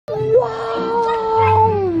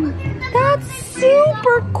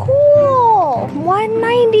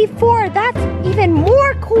$194. That's even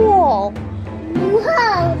more cool.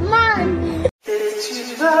 Whoa, Mom.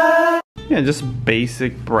 Yeah, just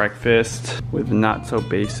basic breakfast with not so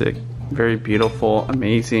basic. Very beautiful,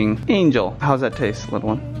 amazing. Angel, how's that taste, little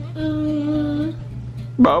one?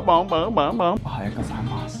 Bow, bow, bow, bow, bow.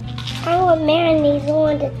 I want mayonnaise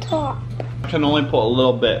on the top. I can only put a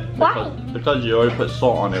little bit. Why? Because you already put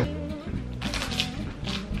salt on it.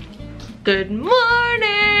 Good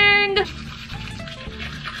morning!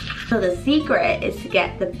 So the secret is to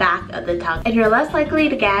get the back of the tongue. And you're less likely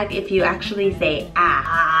to gag if you actually say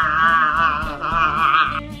ah.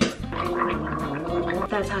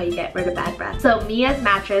 That's how you get rid of bad breath. So Mia's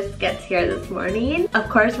mattress gets here this morning. Of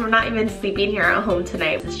course, we're not even sleeping here at home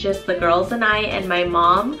tonight. It's just the girls and I and my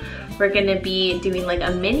mom. We're gonna be doing like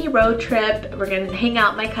a mini road trip. We're gonna hang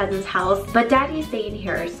out at my cousin's house, but Daddy's staying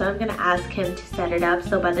here, so I'm gonna ask him to set it up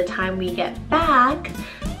so by the time we get back,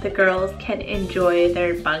 the girls can enjoy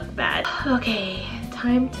their bunk bed. Okay,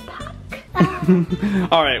 time to pack.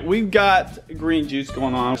 All right, we've got green juice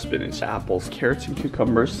going on, spinach, apples, carrots, and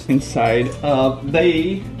cucumbers inside of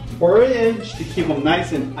the fridge to keep them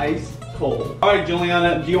nice and ice cold. All right,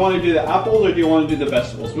 Juliana, do you want to do the apples or do you want to do the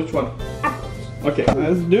vegetables? Which one? Apples. Okay,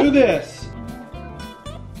 let's do this.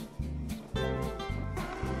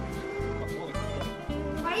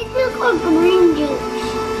 Why does it look like green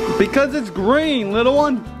juice? Because it's green, little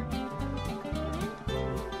one.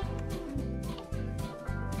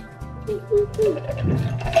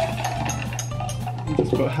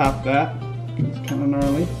 Just put half that. It's kind of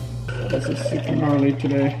gnarly. This is super gnarly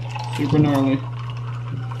today. Super gnarly.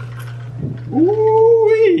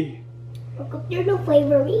 Ooh-wee! Look up, there's no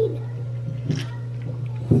flavoring.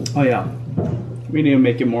 Oh yeah. We need to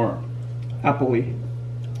make it more appley.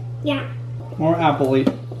 Yeah. More appley.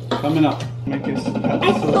 Coming up. Make it I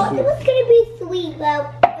thought it was gonna be sweet,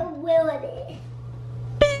 but it wasn't.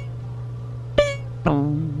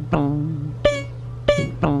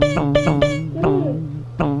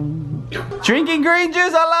 Drinking green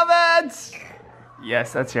juice, I love it!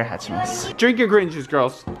 Yes, that's your Hatchimas. Drink your green juice,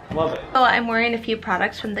 girls. Love it. So I'm wearing a few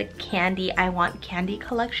products from the Candy I Want Candy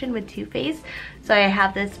collection with Too Faced. So I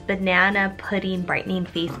have this banana pudding brightening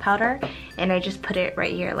face powder and I just put it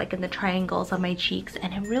right here like in the triangles on my cheeks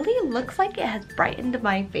and it really looks like it has brightened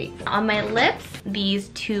my face. On my lips, these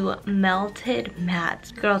two melted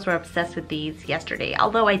mattes. Girls were obsessed with these yesterday,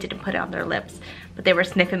 although I didn't put it on their lips, but they were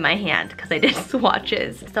sniffing my hand because I did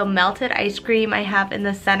swatches. So melted ice cream I have in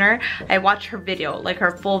the center. I watched her video, like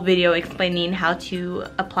her full video explaining how to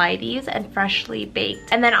apply these, and freshly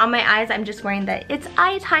baked. And then on my eyes, I'm just wearing the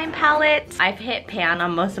Itsjudytime palette. I've hit pan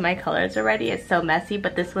on most of my colors already. It's so messy,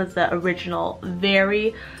 but this was the original,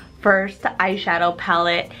 very first eyeshadow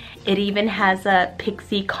palette. It even has a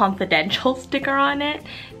Pixie Confidential sticker on it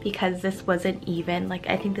because this wasn't even, like,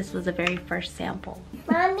 I think this was the very first sample.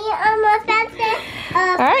 Mommy, almost at the,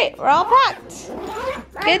 All right, we're all packed.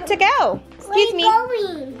 Good to go. Excuse me.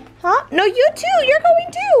 Going? Huh? No, you too. You're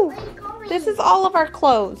going too. We're going. This is all of our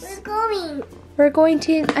clothes. We're going. We're going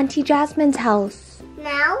to Auntie Jasmine's house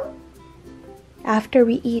Now? after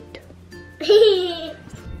we eat.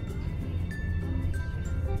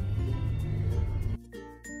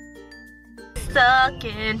 Stuck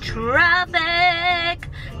in traffic,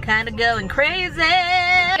 kind of going crazy.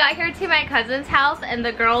 Got here to my cousin's house and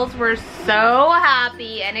the girls were so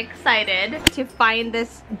happy and excited to find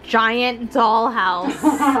this giant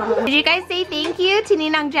dollhouse. Did you guys say thank you to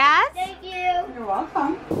Ninang Jazz? Thank you. You're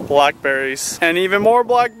welcome. Blackberries. And even more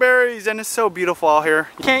blackberries. And it's so beautiful out here.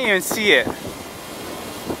 You can't even see it.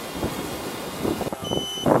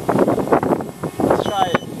 Let's try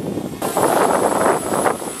it.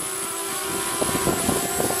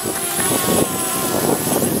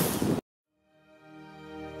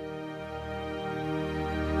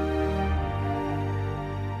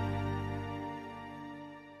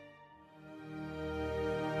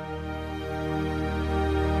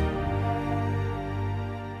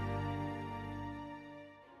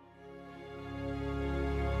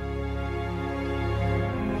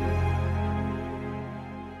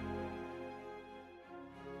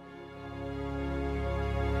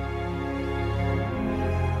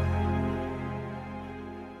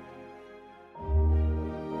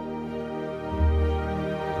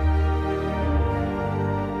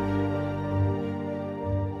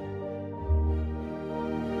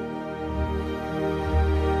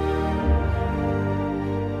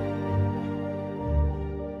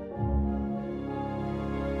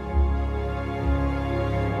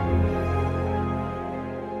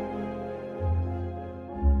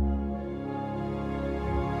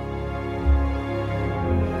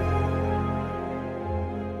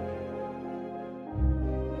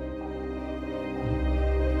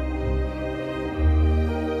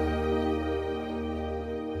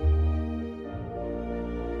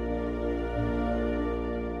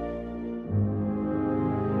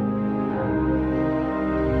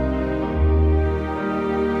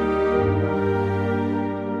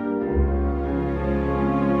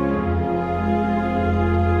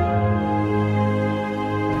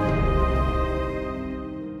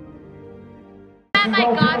 at my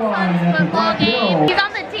godson's football game. He's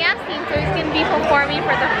on the dance team, so he's gonna be performing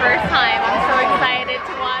for the first time. I'm so excited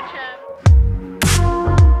to watch him.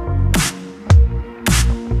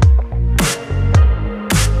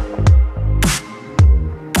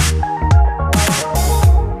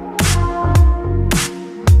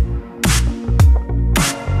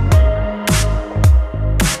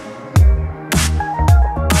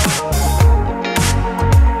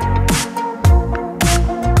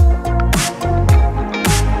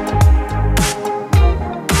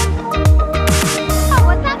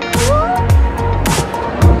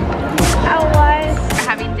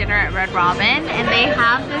 Robin, and they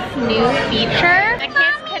have this new feature. The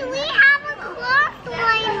kids can... we have a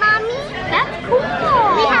crossline, Mommy. That's cool.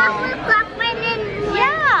 We have a crossline and...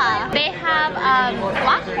 Yeah. They have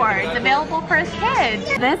blackboards available for kids.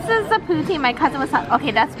 This is the poutine my cousin was...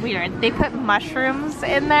 Okay, that's weird. They put mushrooms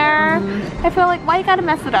in there. I feel like, why you gotta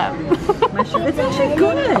mess it up? Mushroom. It's actually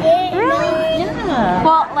good. Really? Yeah.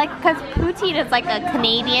 Well, like, because poutine is like a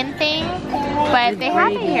Canadian thing, but they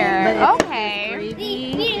have it here. Okay.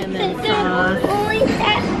 And then sauce,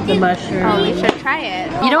 the mushroom. Oh, we should try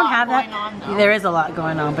it. You don't have that? There is a lot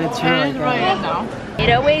going on, but it's really good.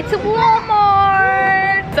 Made our way to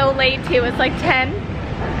Walmart. So late too. It's like 10.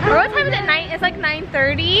 Or what time is it? It's like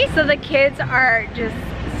 9:30. So the kids are just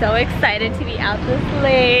so excited to be out this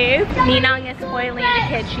late. Ninang is spoiling the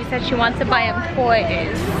kids. She said she wants to buy them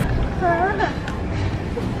toys.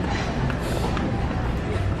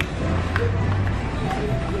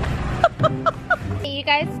 You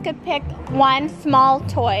guys could pick one small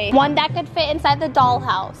toy. One that could fit inside the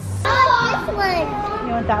dollhouse. Oh, this one.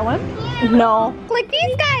 You want that one? No. Like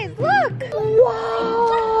these guys, look. Wow.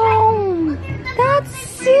 That's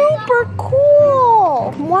super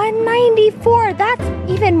cool. $194. That's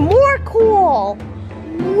even more cool.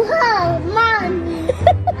 Whoa, Mommy.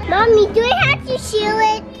 Mommy, do I have to shoe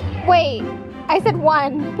it? Wait, I said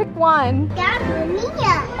one. Pick one. That's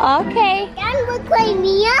Mia. Okay. That looks like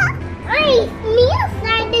Mia. Hey, Mia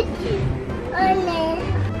started on there.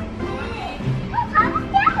 How's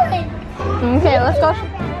that one? Okay, let's go.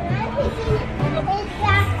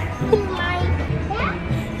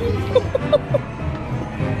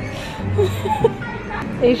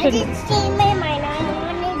 You should. Change my mind. I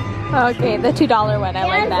wanted. Okay, the $2 one. I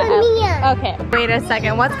like that. Okay. Wait a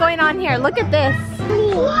second. What's going on here? Look at this.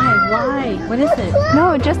 Why? What is it?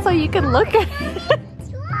 No, just so you can look at it.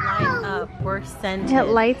 Light up. We're scented. It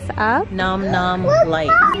lights up. Nom nom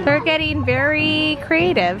light. They're getting very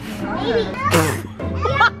creative.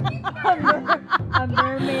 A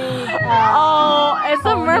mermaid. Oh, it's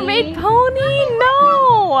a mermaid pony?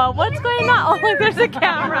 No! What's going on? Oh, look, there's a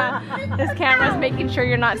camera. This camera's making sure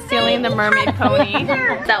you're not stealing the mermaid pony.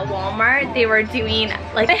 At Walmart, they were doing,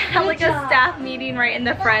 like, they have like a staff meeting right in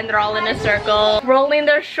the front. They're all in a circle, rolling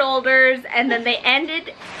their shoulders, and then they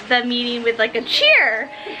ended the meeting with like a cheer.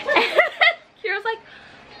 And Kira's like,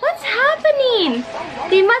 what's happening?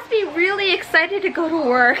 They must be really excited to go to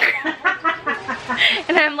work.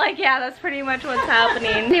 And I'm like, yeah, that's pretty much what's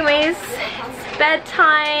happening. Anyways, it's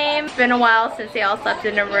bedtime. It's been a while since they all slept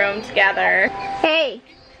in a room together. Hey,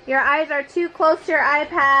 your eyes are too close to your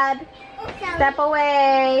iPad. Step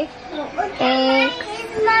away. Thanks.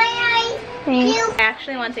 My eyes. Thanks. I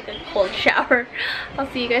actually want to take a cold shower. I'll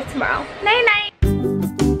see you guys tomorrow. Night night.